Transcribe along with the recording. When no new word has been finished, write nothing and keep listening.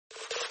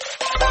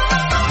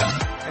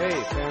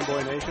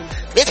Fanboy Nation.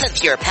 This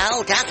is your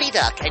pal Daffy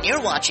Duck, and you're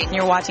watching.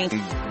 We're watching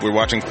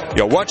Fanboy.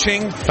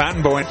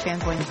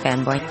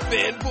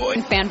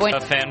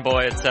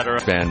 Fanboy, etc.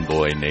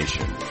 Fanboy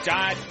Nation.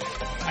 God,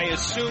 I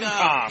assume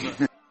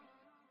Tom.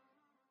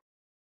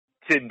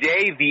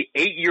 Today, the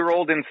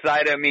 8-year-old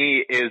inside of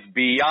me is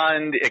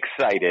beyond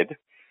excited.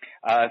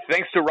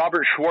 Thanks to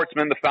Robert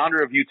Schwartzman, the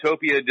founder of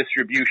Utopia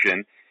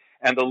Distribution,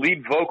 and the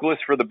lead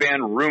vocalist for the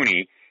band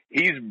Rooney,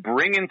 he's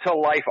bringing to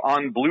life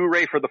on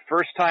Blu-ray for the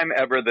first time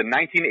ever the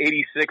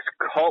 1986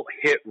 cult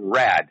hit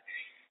Rad.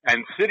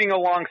 And sitting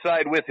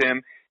alongside with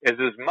him is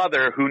his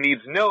mother, who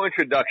needs no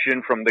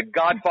introduction, from the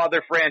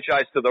Godfather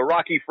franchise to the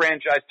Rocky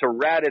franchise to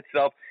Rad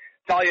itself.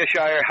 Talia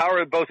Shire, how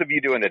are both of you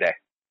doing today?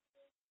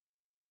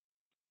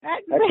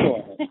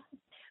 Excellent.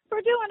 We're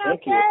doing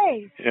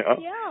okay.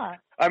 Yeah.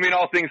 I mean,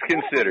 all things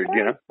considered,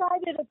 you know.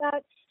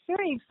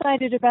 Very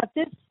excited about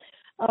this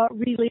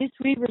re-release,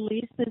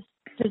 this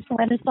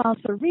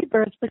Renaissance or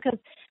Rebirth, because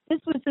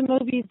this was the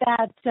movie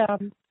that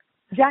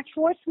Jack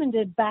Schwartzman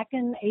did back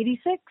in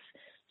 '86.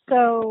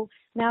 So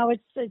now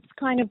it's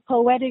kind of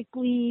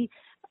poetically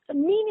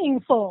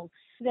meaningful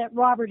that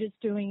Robert is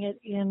doing it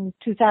in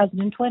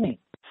 2020.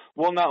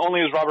 Well, not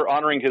only is Robert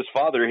honoring his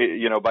father,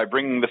 by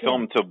bringing the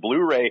film to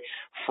Blu-ray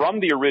from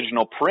the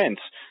original Prince,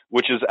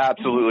 which is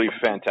absolutely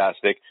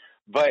fantastic,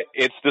 but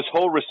it's this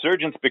whole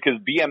resurgence because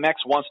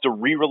BMX wants to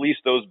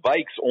re-release those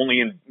bikes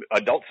only in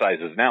adult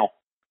sizes now.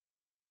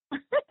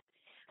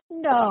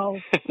 No,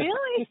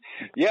 really?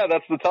 Yeah,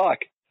 that's the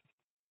talk.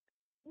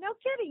 No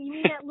kidding. You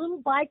mean that little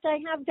bike I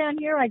have down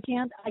here? I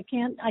can't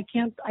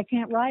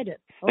ride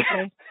it.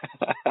 Okay.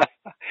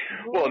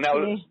 Well, now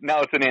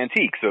it's an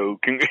antique, so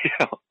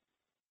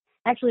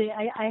Actually,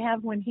 I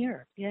have one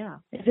here. Yeah,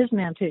 it is an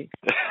antique.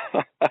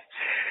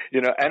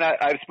 And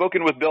I've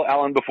spoken with Bill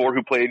Allen before,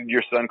 who played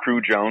your son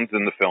Crew Jones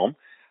in the film.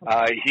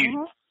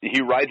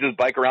 He rides his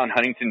bike around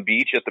Huntington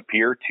Beach at the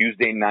pier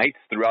Tuesday nights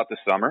throughout the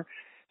summer.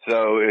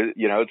 So,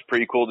 it's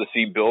pretty cool to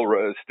see Bill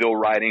still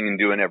riding and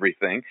doing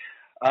everything.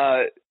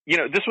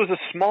 This was a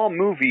small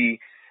movie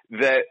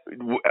that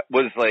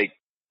was like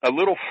a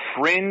little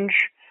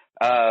fringe,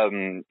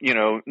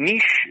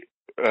 niche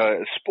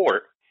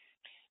sport,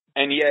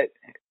 and yet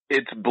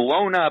it's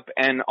blown up,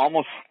 and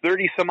almost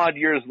 30 some odd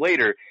years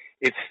later,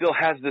 it still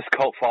has this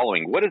cult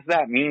following. What does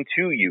that mean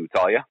to you,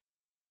 Talia?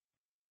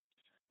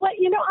 Well,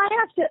 I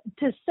have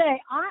to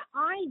say,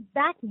 I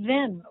back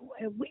then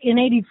in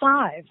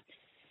 '85,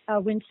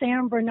 when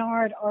Sam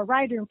Bernard, our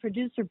writer and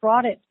producer,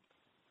 brought it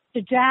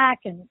to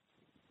Jack, and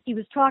he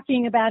was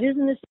talking about,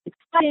 isn't this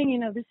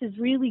exciting? This is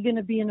really going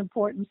to be an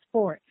important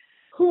sport.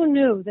 Who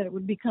knew that it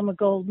would become a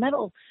gold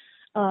medal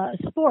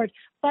sport?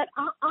 But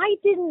I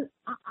didn't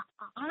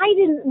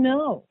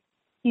know,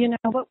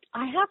 but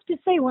I have to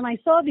say, when I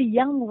saw the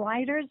young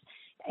riders,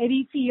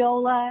 Eddie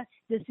Fiola,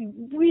 this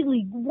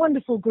really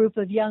wonderful group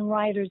of young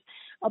riders,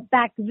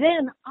 back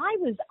then,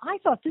 I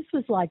thought this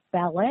was like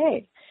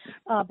ballet.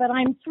 But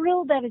I'm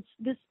thrilled that it's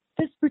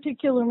this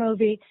particular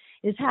movie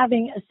is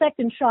having a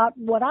second shot.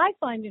 What I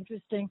find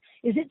interesting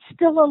is it's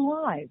still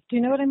alive. Do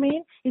you know what I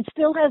mean? It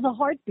still has a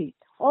heartbeat.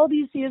 All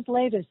these years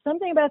later,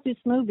 something about this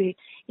movie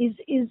is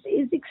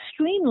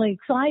extremely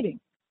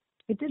exciting.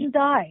 It didn't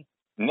die.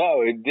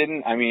 No, it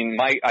didn't. I mean,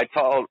 I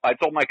told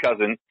my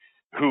cousin,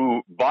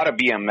 who bought a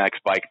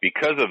BMX bike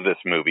because of this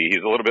movie,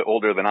 he's a little bit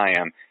older than I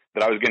am,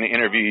 that I was going to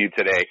interview you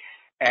today.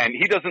 And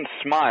he doesn't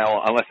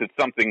smile unless it's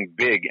something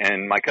big.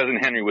 And my cousin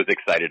Henry was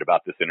excited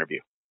about this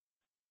interview.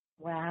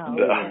 Wow.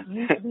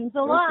 It means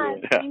a lot.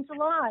 It means a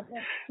lot.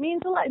 It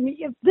means a lot.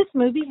 This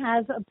movie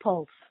has a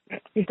pulse.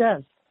 It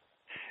does.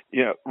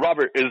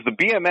 Robert, is the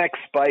BMX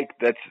bike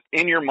that's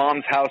in your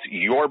mom's house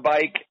your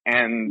bike?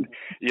 And,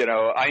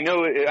 I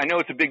know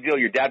it's a big deal.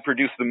 Your dad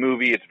produced the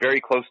movie. It's very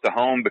close to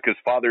home because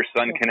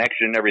father-son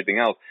connection and everything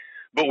else.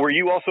 But were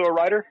you also a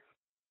rider?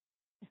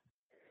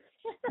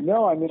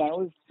 No, I mean, I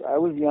was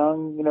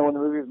young, when the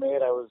movie was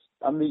made.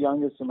 I'm the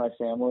youngest in my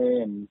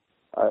family, and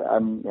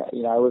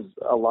I was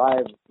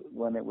alive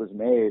when it was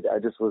made. I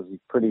just was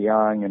pretty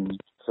young. And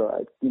so,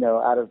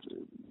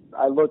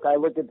 I look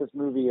at this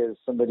movie as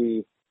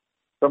somebody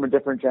from a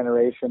different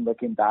generation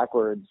looking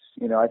backwards.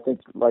 I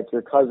think like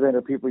your cousin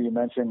or people you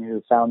mentioned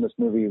who found this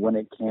movie when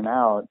it came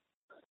out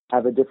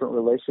have a different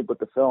relationship with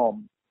the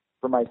film.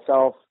 For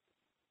myself,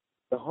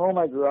 the home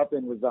I grew up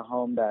in was the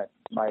home that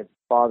my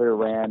father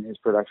ran his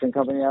production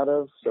company out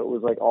of. So it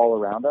was like all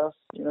around us,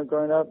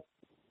 growing up.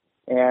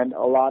 And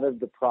a lot of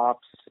the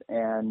props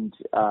and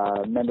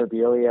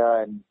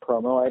memorabilia and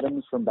promo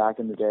items from back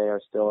in the day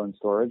are still in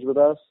storage with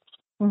us.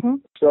 Mm-hmm.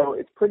 So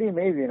it's pretty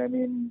amazing. I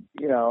mean,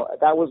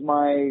 that was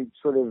my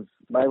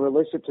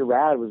relationship to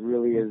Rad was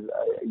really as,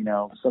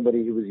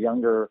 somebody who was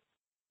younger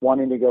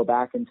wanting to go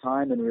back in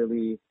time and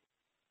really,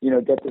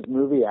 get this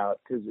movie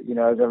out. Because,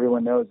 as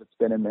everyone knows, it's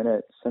been a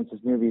minute since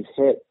this movie's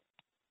hit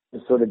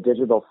the sort of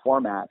digital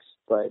formats.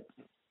 But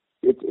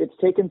it's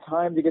taken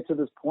time to get to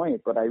this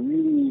point. But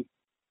the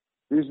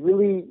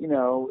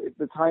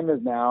time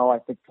is now. I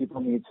think people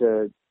need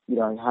to, we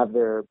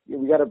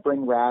got to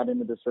bring Rad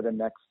into the sort of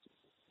next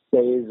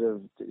phase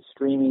of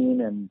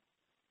streaming and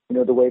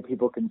the way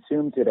people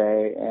consume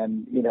today.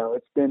 And,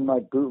 it's been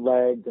like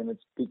bootlegged, and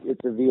it's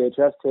a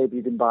VHS tape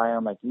you can buy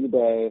on like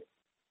eBay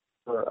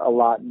for a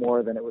lot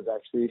more than it was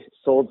actually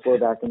sold for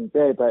back in the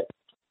day. But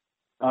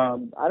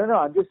I don't know.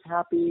 I'm just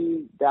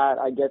happy that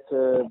I get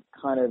to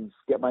kind of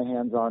get my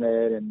hands on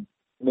it and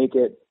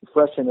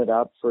freshen it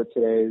up for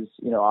today's,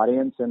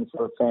 audience and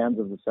for fans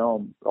of the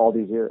film all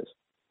these years.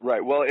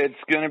 Right. Well, it's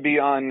going to be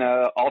on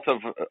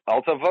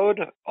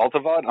Altavod.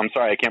 I'm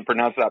sorry, I can't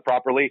pronounce that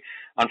properly.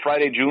 On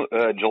Friday,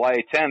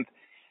 July 10th,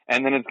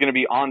 and then it's going to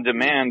be on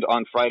demand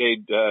on Friday,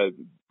 July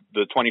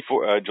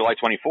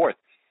 24th.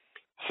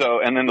 So,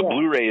 and then the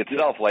Blu-ray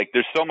itself, like,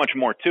 there's so much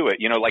more to it.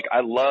 Like,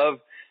 I love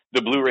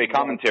the Blu-ray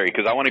commentary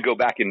because I want to go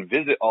back and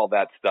visit all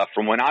that stuff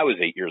from when I was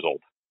 8 years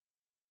old.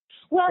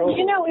 Well,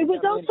 it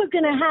was also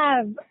going to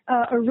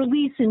have a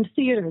release in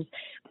theaters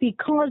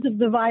because of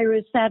the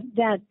virus.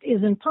 That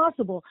isn't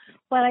possible.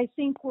 But I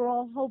think we're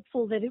all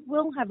hopeful that it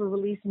will have a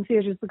release in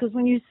theaters because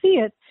when you see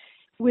it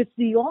with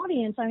the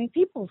audience, I mean,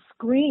 people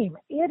scream.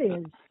 It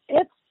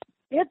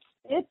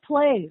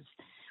plays.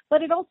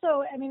 But it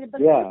also, it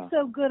looks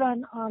so good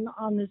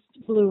on this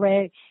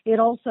Blu-ray.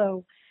 It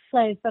also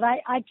plays. But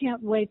I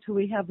can't wait till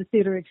we have the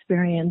theater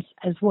experience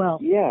as well.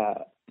 Yeah.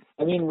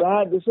 I mean,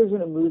 Rad, this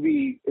isn't a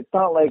movie. It's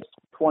not like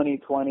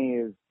 2020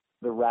 is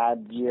the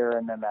Rad year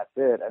and then that's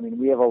it. I mean,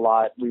 we have a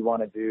lot we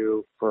want to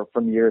do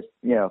from years,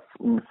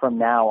 from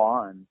now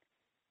on.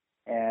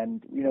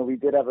 And, we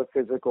did have a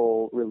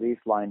physical release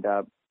lined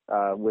up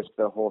with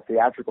the whole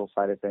theatrical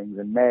side of things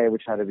in May,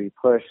 which had to be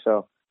pushed.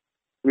 So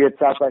we had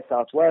South by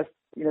Southwest,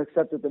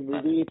 accepted the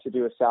movie to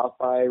do a South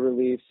by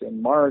release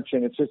in March.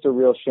 And it's just a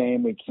real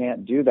shame we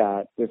can't do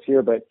that this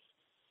year. But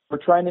we're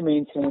trying to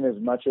maintain as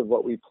much of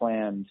what we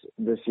planned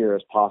this year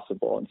as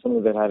possible, and some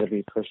of it had to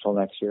be pushed till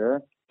next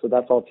year. So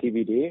that's all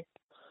TBD.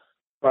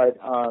 But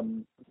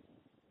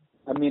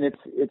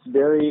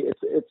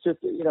it's just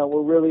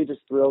we're really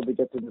just thrilled to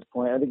get to this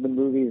point. I think the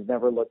movie has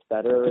never looked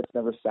better. It's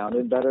never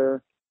sounded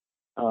better.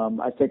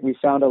 I think we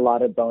found a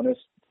lot of bonus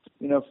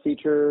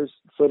features,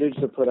 footage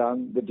to put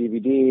on the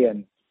DVD,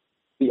 and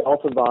the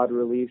Altavod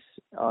release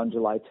on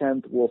July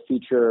 10th will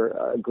feature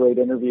a great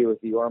interview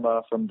with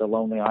Jorma from The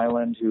Lonely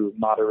Island, who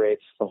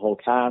moderates the whole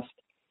cast,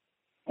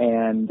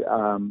 and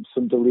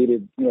some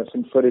deleted,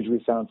 some footage we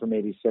found from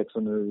 '86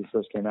 when the movie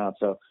first came out.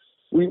 So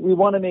we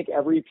want to make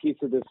every piece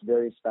of this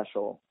very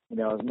special, as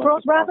much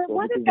as Robert, possible.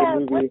 what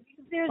about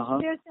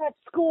there's that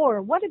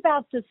score? What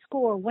about the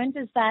score? When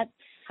does that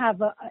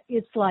have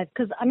its life?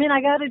 Because I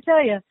got to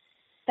tell you,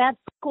 that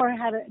score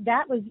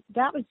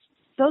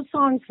those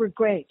songs were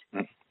great.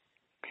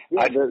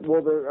 Yeah, the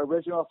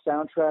original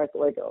soundtrack,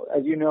 like,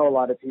 as you know, a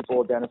lot of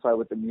people identify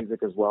with the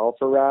music as well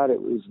for Rad.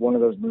 It was one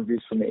of those movies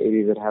from the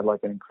 80s that had, like,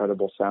 an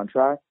incredible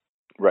soundtrack.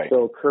 Right.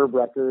 So Curb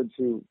Records,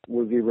 who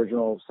was the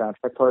original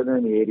soundtrack partner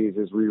in the 80s,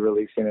 is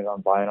re-releasing it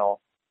on vinyl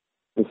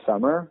this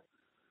summer.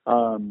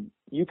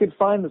 You can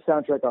find the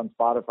soundtrack on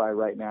Spotify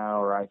right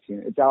now or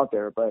iTunes. It's out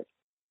there, but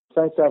it's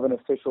nice to have an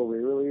official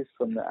re-release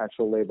from the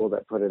actual label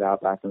that put it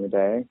out back in the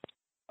day.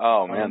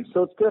 Oh man!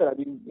 So it's good. I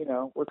mean,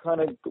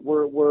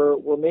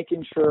 we're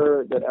making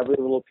sure that every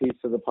little piece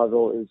of the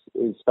puzzle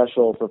is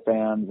special for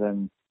fans,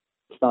 and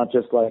it's not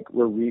just like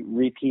we're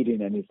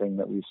repeating anything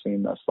that we've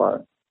seen thus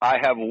far. I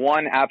have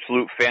one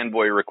absolute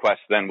fanboy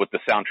request then with the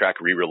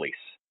soundtrack re-release.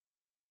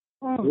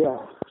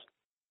 Yeah.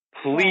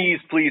 Please,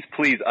 please,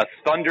 please, a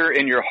Thunder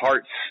in Your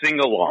Heart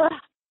sing-along.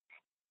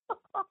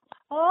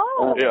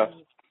 Oh. Yeah.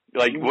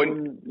 Like you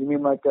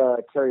mean like a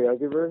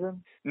karaoke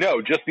version?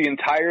 No, just the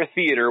entire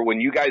theater when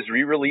you guys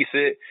re-release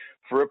it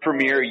for a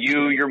premiere.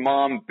 You, your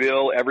mom,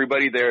 Bill,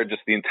 everybody there,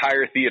 just the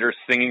entire theater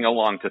singing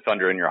along to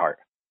Thunder in Your Heart.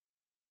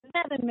 Isn't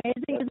that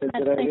amazing? Isn't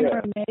that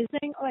singer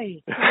amazing?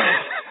 Oy.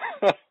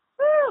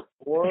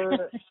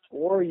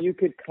 Or you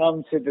could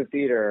come to the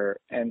theater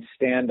and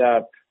stand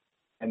up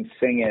and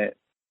sing it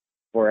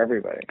for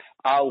everybody.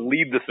 I'll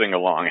lead the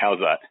sing-along. How's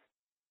that?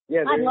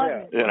 Yeah, I love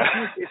it.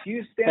 If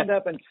you stand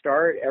up and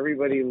start,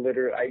 everybody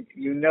literally,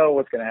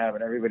 what's going to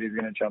happen. Everybody's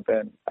going to jump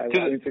in. I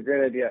think it's a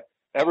great idea.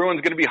 Everyone's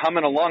going to be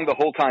humming along the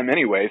whole time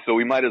anyway, so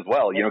we might as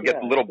well,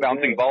 get the little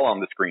bouncing ball on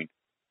the screen.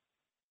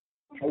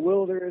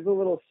 There is a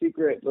little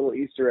secret, little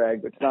Easter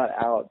egg that's not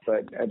out,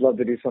 but I'd love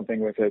to do something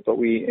with it. But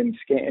in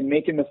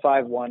making the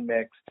 5:1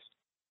 mix,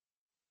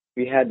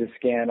 we had to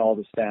scan all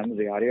the stems,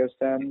 the audio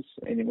stems.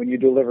 And when you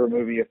deliver a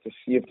movie,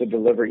 you have to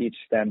deliver each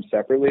stem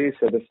separately.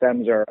 So the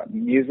stems are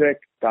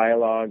music,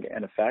 dialogue,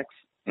 and effects.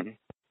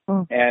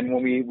 Mm-hmm. And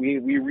when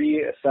we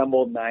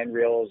reassembled 9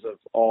 reels of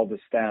all the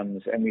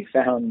stems, and we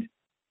found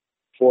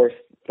for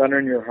Thunder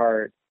in Your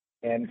Heart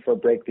and for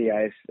Break the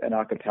Ice an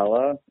a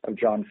cappella of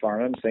John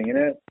Farnham singing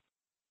it.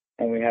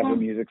 And we have the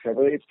music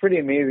separately. It's pretty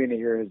amazing to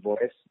hear his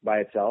voice by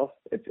itself.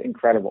 It's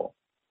incredible.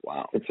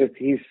 Wow. It's just,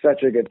 he's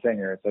such a good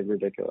singer. It's like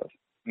ridiculous.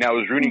 Now,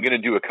 is Rooney going to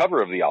do a cover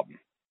of the album?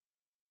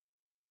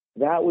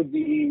 That would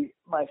be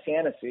my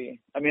fantasy.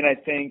 I mean, I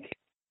think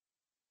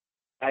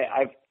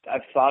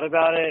I've thought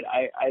about it.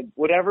 I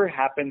whatever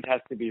happens has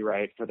to be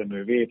right for the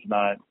movie. It's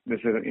not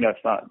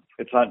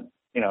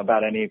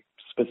about any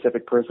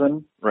specific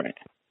person. Right.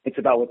 It's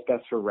about what's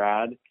best for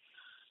Rad.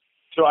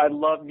 So I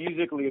love,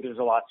 musically, there's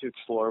a lot to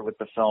explore with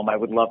the film. I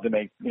would love to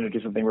make,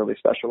 do something really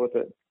special with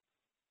it.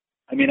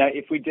 I mean,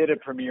 if we did a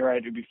premiere,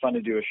 it'd be fun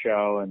to do a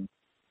show and,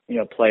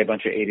 play a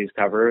bunch of 80s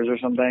covers or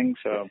something.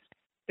 So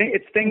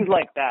it's things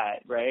like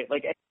that, right?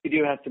 Like, everything you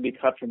do has to be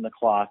cut from the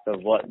cloth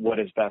of what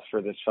is best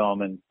for this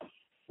film and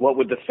what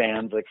would the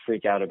fans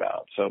freak out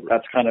about. So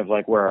that's kind of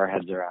where our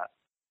heads are at.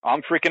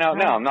 I'm freaking out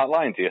now. I'm not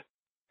lying to you.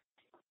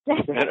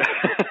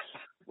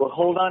 Well,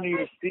 hold on to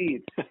your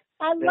seats.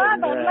 I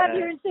love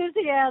your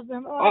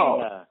enthusiasm.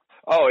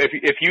 Oh,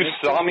 if you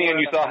saw me and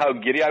you saw how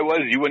giddy I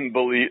was, you wouldn't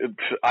believe.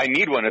 I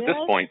need one at this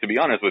point, to be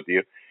honest with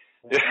you.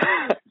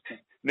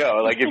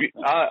 No,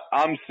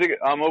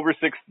 I'm over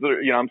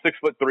 6'3", I'm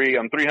 6'3",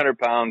 I'm 300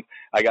 pounds.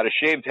 I got a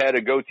shaved head,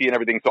 a goatee, and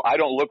everything, so I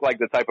don't look like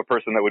the type of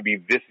person that would be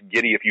this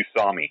giddy if you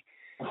saw me.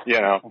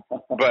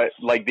 But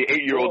the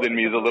 8-year-old in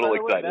me is a little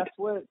excited.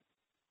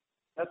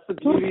 That's the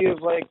beauty of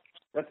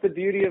that's the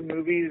beauty of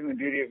movies and the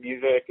beauty of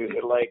music. Is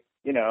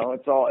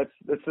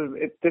this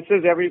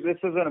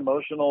is an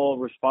emotional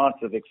response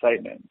of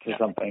excitement to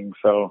something.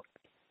 So,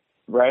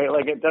 right?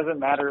 It doesn't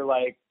matter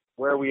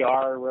where we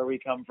are, where we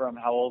come from,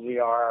 how old we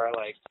are.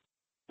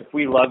 If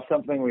we love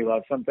something, we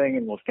love something,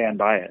 and we'll stand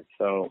by it.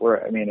 So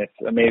it's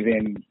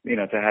amazing,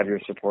 to have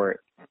your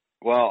support.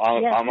 Well,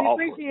 I'm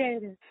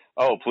appreciate it.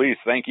 Oh, please,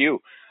 thank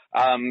you.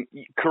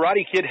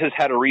 Karate Kid has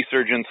had a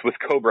resurgence with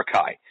Cobra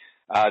Kai.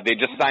 They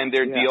just signed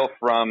their deal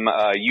from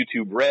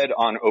YouTube Red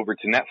on over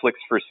to Netflix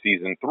for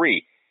season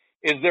 3.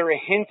 Is there a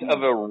hint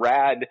of a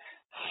Rad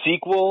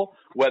sequel,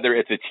 whether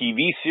it's a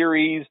TV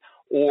series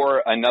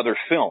or another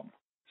film,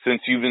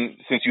 since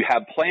you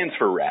have plans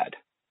for Rad?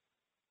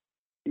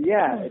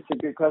 Yeah, it's a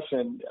good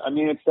question.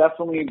 It's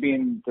definitely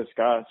being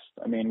discussed.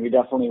 We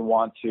definitely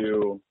want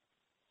to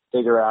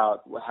figure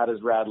out how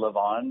does Rad live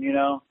on,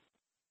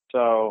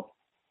 So,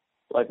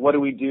 what do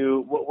we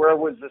do? Where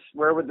would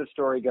the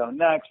story go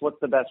next? What's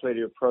the best way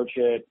to approach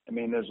it?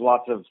 There's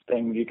lots of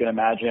things you can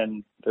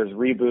imagine. There's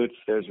reboots,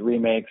 there's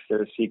remakes,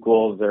 there's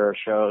sequels, there are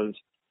shows,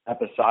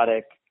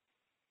 episodic.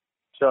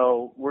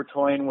 So we're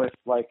toying with,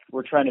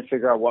 we're trying to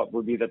figure out what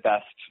would be the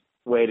best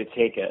way to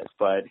take it.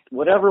 But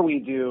whatever we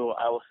do,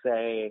 I will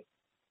say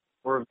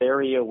we're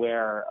very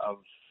aware of,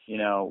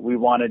 we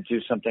want to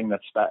do something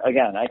that's,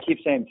 again, I keep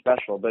saying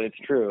special, but it's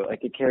true.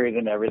 It carries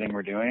into everything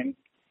we're doing.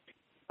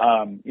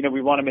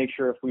 We want to make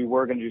sure if we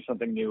were going to do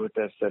something new with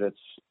this, that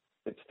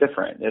it's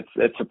different.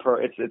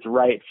 It's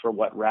right for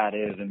what Rad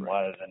is and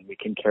was, and we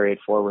can carry it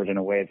forward in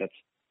a way that's,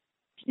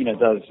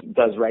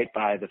 does right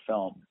by the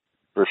film.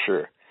 For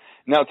sure.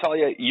 Now,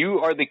 Talia,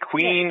 you are the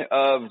queen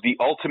of the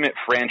ultimate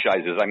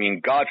franchises.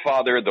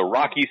 Godfather, the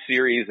Rocky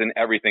series, and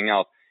everything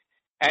else.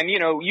 And,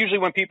 usually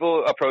when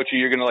people approach you,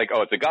 you're going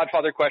to it's a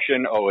Godfather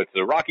question. Oh, it's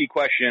a Rocky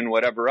question,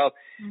 whatever else.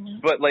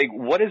 Mm-hmm. But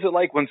what is it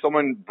like when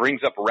someone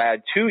brings up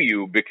Rad to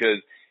you?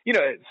 Because,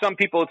 some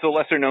people, it's a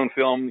lesser known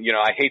film.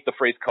 I hate the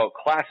phrase called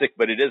classic,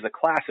 but it is a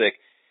classic,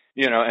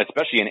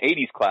 especially an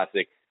 80s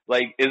classic.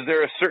 Is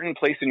there a certain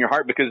place in your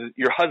heart? Because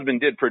your husband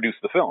did produce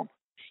the film.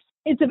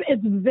 It's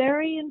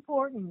very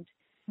important.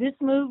 This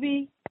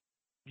movie,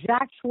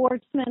 Jack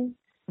Schwartzman,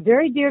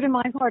 very dear to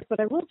my heart. But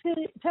I will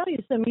tell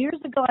you, some years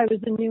ago, I was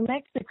in New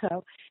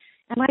Mexico,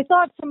 and I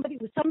thought somebody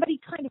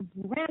kind of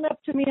ran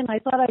up to me, and I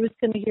thought I was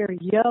going to hear,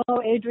 "Yo,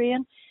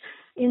 Adrian."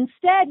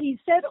 Instead, he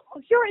said,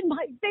 "Oh, you're in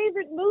my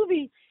favorite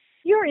movie.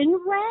 You're in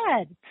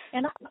Rad."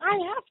 And I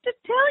have to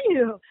tell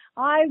you,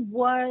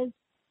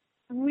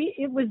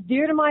 it was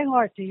dear to my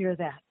heart to hear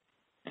that.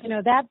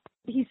 That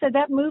he said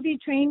that movie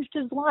changed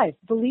his life,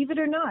 believe it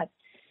or not.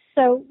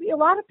 So a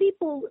lot of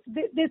people,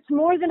 it's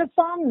more than a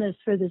fondness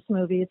for this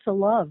movie. It's a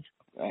love.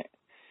 Right.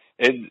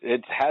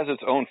 It has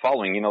its own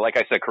following. Like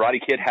I said,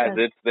 Karate Kid has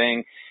its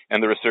thing,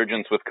 and the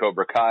resurgence with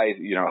Cobra Kai.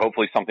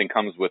 Hopefully something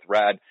comes with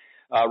Rad.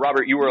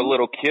 Robert, you were a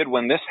little kid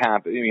when this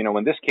happened,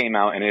 when this came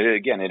out, and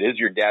it is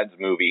your dad's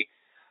movie.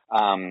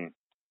 And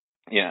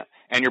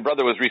your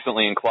brother was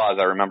recently in Claws.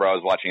 I remember I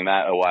was watching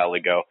that a while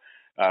ago,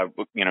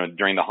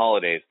 during the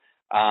holidays.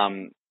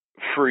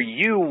 For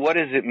you, what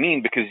does it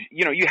mean? Because,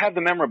 you have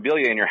the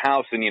memorabilia in your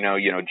house and,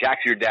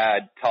 Jack's your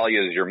dad,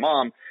 Talia is your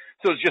mom.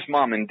 So it's just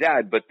mom and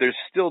dad, but there's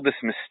still this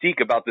mystique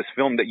about this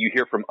film that you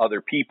hear from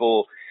other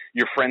people,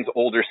 your friends'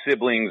 older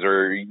siblings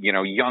or,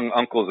 young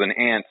uncles and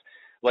aunts.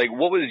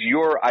 What was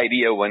your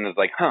idea when it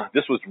was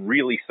this was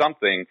really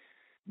something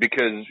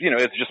because,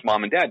 it's just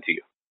mom and dad to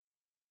you?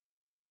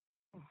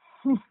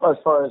 As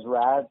far as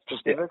Rad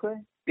specifically?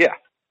 Yeah.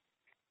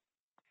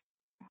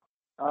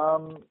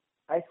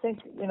 I think,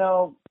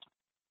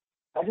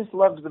 I just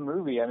loved the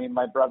movie.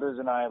 My brothers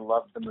and I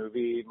loved the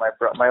movie.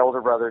 My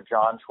older brother,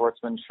 John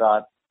Schwartzman,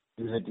 shot.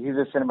 He's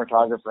a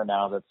cinematographer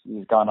now.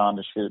 He's gone on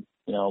to shoot,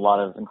 a lot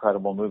of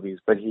incredible movies.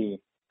 But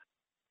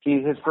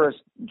his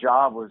first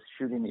job was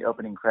shooting the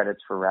opening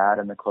credits for Rad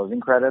and the closing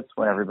credits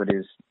when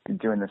everybody's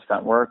doing the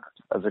stunt work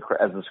as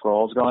the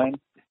scroll's going.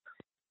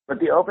 But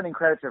the opening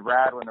credits of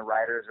Rad, when the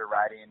riders are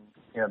riding,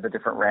 the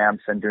different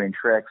ramps and doing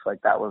tricks,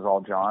 that was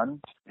all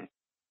John.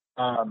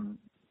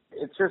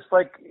 It's just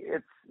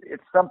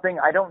it's something,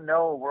 I don't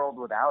know a world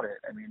without it.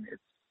 I mean,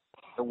 it's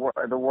the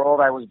world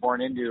I was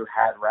born into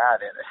had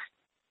rad in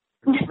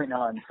it. Going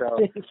on, so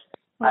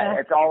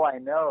it's all I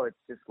know. It's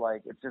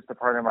just a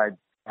part of my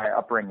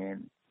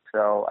upbringing.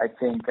 So I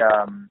think,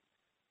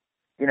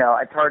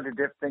 it's hard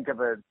to think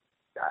of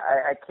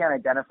I can't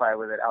identify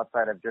with it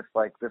outside of just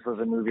like, this was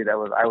a movie I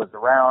was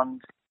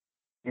around,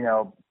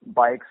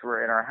 bikes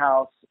were in our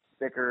house,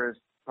 stickers,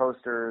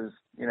 posters,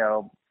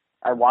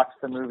 I watched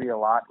the movie a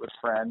lot with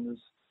friends,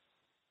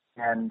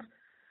 and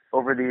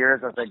over the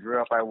years as I grew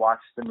up, I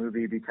watched the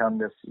movie become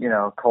this,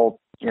 cult,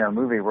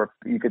 movie where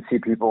you could see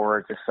people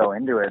were just so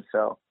into it.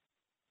 So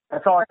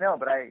that's all I know.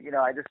 But I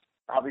just,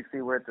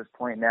 obviously we're at this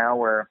point now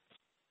where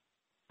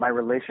my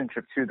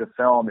relationship to the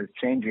film is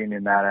changing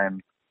in that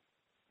I'm,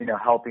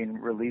 helping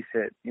release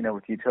it,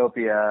 with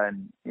Utopia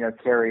and,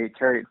 carry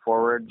it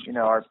forward.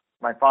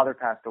 My father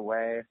passed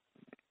away,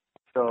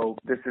 so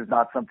this is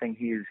not something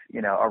he's,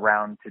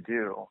 around to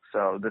do.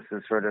 So this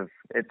is sort of,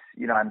 it's,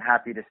 I'm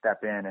happy to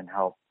step in and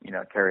help,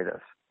 carry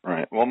this.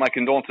 Right. Well, my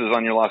condolences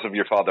on your loss of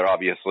your father,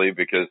 obviously,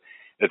 because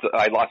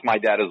I lost my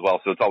dad as well,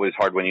 so it's always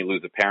hard when you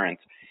lose a parent.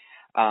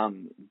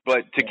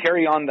 But to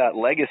carry on that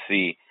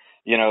legacy,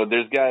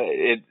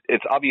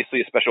 it's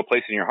obviously a special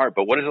place in your heart,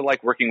 but what is it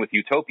like working with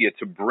Utopia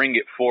to bring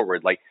it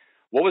forward? Like,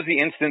 what was the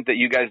instant that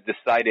you guys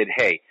decided,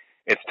 hey,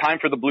 it's time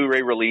for the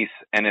Blu-ray release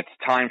and it's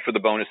time for the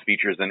bonus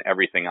features and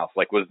everything else?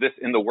 Like, was this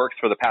in the works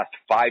for the past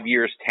 5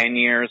 years, 10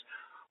 years,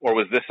 or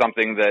was this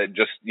something that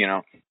just,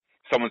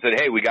 someone said,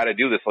 hey, we got to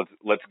do this,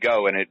 let's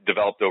go, and it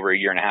developed over a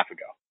year and a half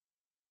ago?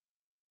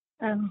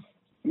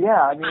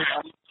 Yeah, I mean,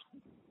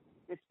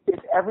 it's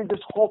this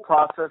whole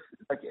process.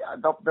 Like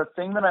the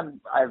thing that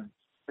I've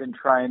been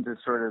trying to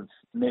sort of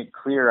make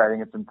clear, I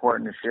think it's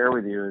important to share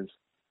with you, is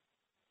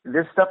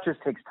this stuff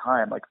just takes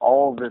time. Like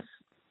all of this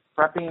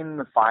prepping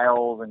the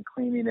files and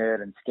cleaning it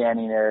and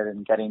scanning it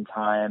and getting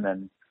time.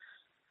 And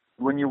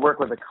when you work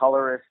with a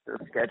colorist, there's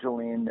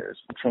scheduling, there's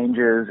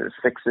changes, there's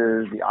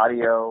fixes, the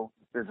audio,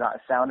 there's a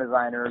sound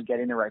designer,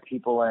 getting the right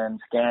people in,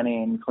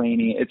 scanning,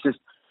 cleaning. It's just,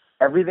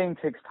 everything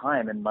takes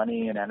time and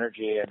money and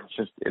energy, and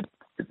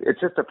it's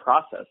just a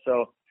process.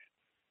 So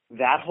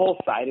that whole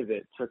side of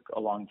it took a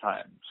long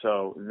time.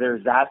 So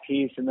there's that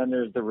piece, and then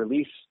there's the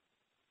release.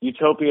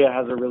 Utopia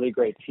has a really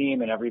great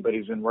team, and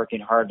everybody's been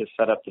working hard to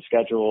set up the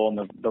schedule and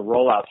the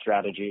rollout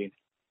strategy.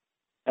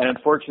 And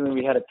unfortunately,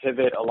 we had to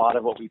pivot a lot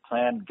of what we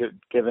planned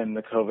given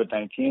the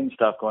COVID-19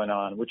 stuff going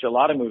on, which a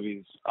lot of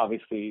movies,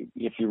 obviously,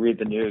 if you read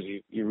the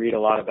news, you read a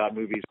lot about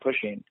movies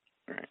pushing.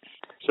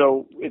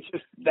 So it's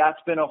just, that's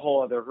been a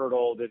whole other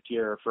hurdle this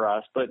year for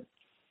us. But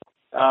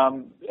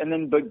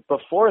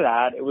before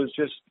that, it was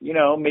just,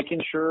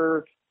 making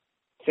sure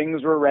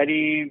things were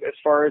ready as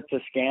far as to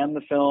scan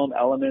the film,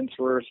 elements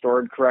were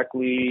stored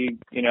correctly,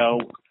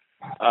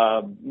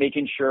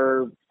 making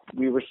sure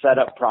we were set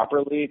up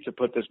properly to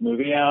put this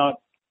movie out.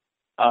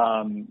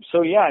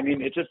 So yeah, I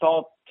mean, it just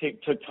all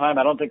took time.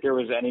 I don't think there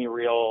was any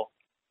real,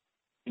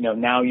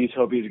 now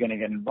Utopia is going to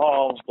get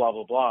involved, blah,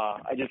 blah, blah.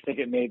 I just think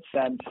it made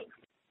sense.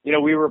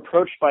 We were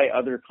approached by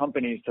other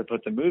companies to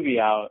put the movie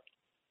out,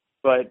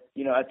 but,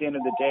 at the end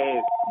of the day,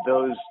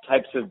 those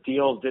types of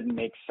deals didn't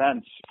make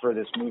sense for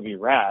this movie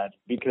Rad,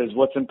 because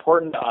what's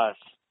important to us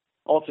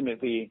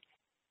ultimately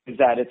is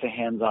that it's a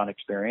hands-on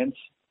experience.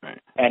 Right.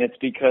 And it's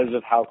because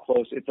of how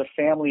close, it's a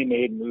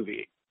family-made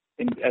movie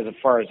as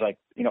far as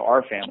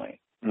our family.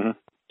 Mm-hmm.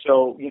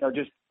 So,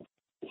 just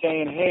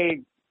saying,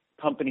 hey,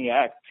 company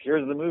X,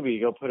 here's the movie,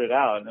 go put it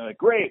out. And they're like,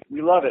 great,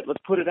 we love it,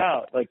 let's put it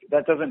out. Like,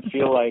 that doesn't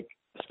feel like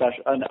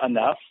special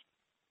enough,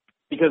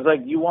 because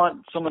you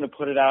want someone to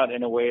put it out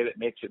in a way that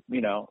makes it,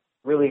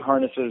 really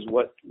harnesses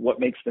what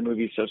makes the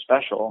movie so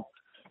special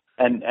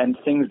and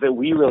things that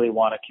we really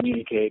want to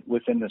communicate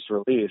within this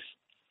release.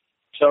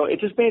 So it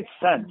just made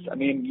sense. I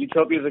mean,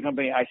 Utopia is a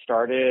company I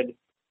started.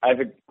 I have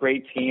a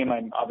great team.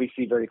 I'm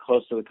obviously very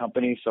close to the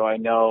company, so I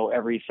know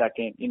every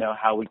second,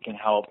 how we can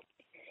help,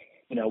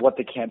 what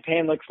the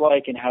campaign looks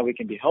like and how we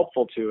can be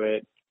helpful to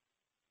it.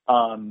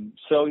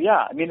 So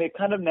yeah, I mean, it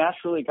kind of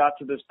naturally got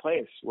to this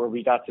place where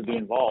we got to be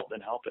involved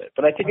and help it.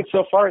 But I think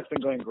so far it's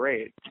been going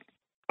great.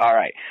 All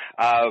right.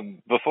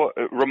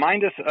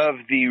 Remind us of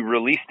the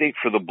release date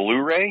for the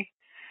Blu-ray,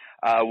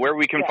 where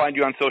we can find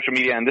you on social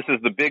media. And this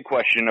is the big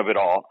question of it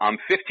all. I'm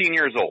 15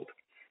 years old.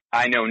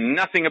 I know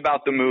nothing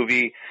about the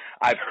movie.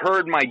 I've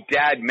heard my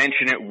dad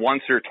mention it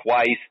once or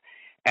twice,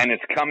 and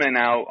it's coming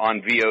out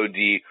on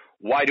VOD.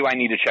 Why do I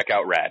need to check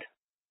out Rad?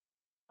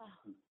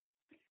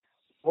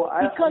 Well,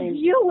 because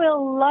you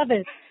will love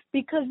it.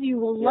 Because you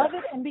will love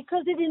it, and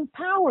because it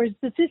empowers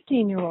the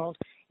 15-year-old.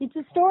 It's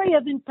a story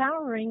of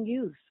empowering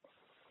youth.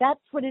 That's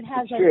what it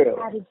has at its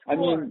core. I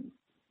mean,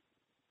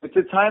 it's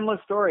a timeless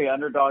story,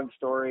 underdog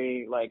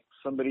story, like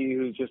somebody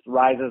who just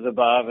rises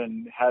above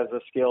and has a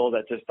skill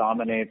that just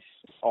dominates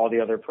all the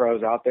other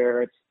pros out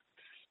there.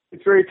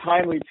 It's very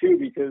timely too,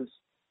 because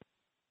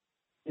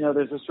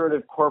there's a sort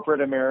of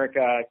corporate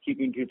America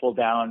keeping people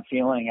down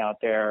feeling out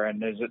there,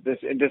 and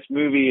this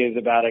movie is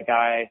about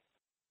a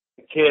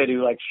kid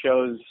who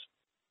shows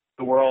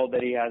the world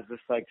that he has this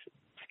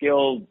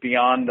skilled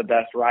beyond the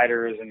best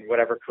riders and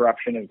whatever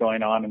corruption is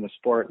going on in the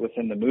sport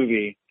within the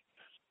movie.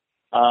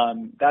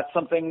 That's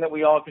something that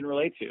we all can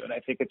relate to. And I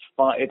think it's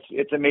fun.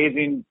 It's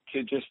amazing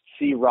to just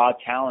see raw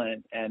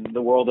talent and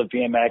the world of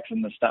BMX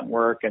and the stunt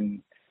work.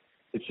 And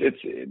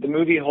the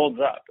movie holds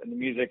up and the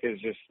music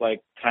is just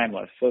like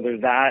timeless. So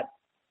there's that.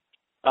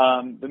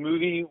 The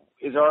movie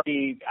is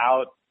already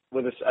out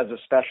as a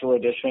special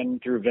edition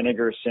through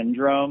Vinegar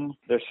Syndrome.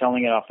 They're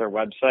selling it off their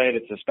website.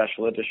 It's a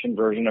special edition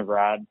version of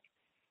Rad.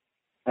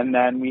 And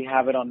then we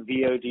have it on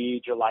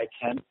VOD July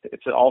 10th.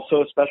 It's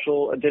also a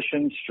special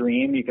edition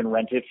stream. You can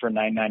rent it for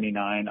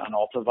 $9.99 on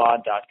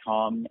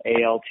altavod.com,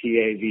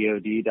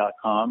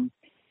 altavod.com.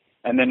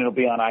 And then it'll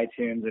be on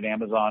iTunes and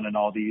Amazon and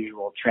all the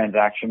usual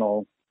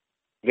transactional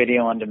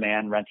video on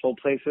demand rental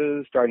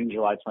places starting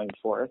July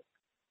 24th.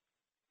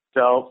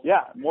 So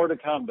yeah, more to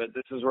come, but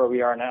this is where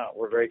we are now.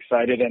 We're very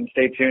excited, and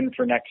stay tuned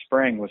for next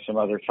spring with some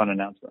other fun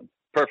announcements.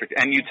 Perfect.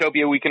 And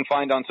Utopia we can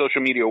find on social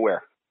media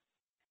where?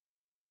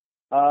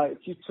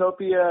 It's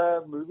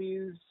Utopia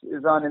Movies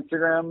is on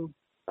Instagram.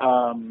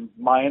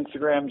 My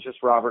Instagram is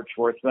just Robert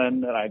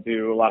Schwartzman, and I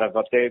do a lot of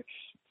updates.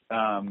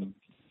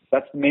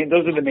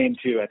 Those are the main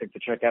two I think to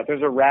check out.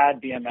 There's a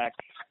Rad BMX.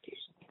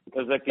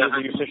 There's the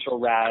official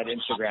Rad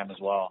Instagram as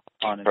well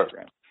on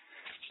Instagram.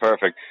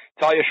 Perfect.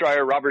 Talia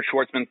Shrier, Robert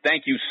Schwartzman,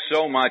 thank you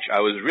so much. I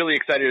was really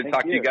excited to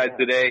talk to you guys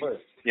today.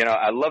 You know,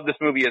 I love this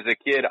movie as a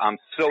kid. I'm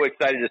so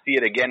excited to see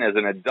it again as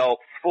an adult,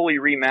 fully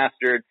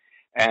remastered,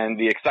 and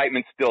the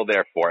excitement's still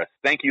there for us.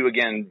 Thank you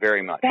again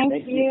very much.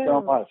 Thank you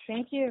so much.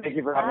 Thank you. Thank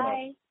you for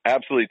having us.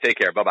 Absolutely. Take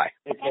care. Bye-bye.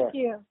 Take care. Thank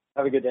you.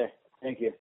 Have a good day. Thank you.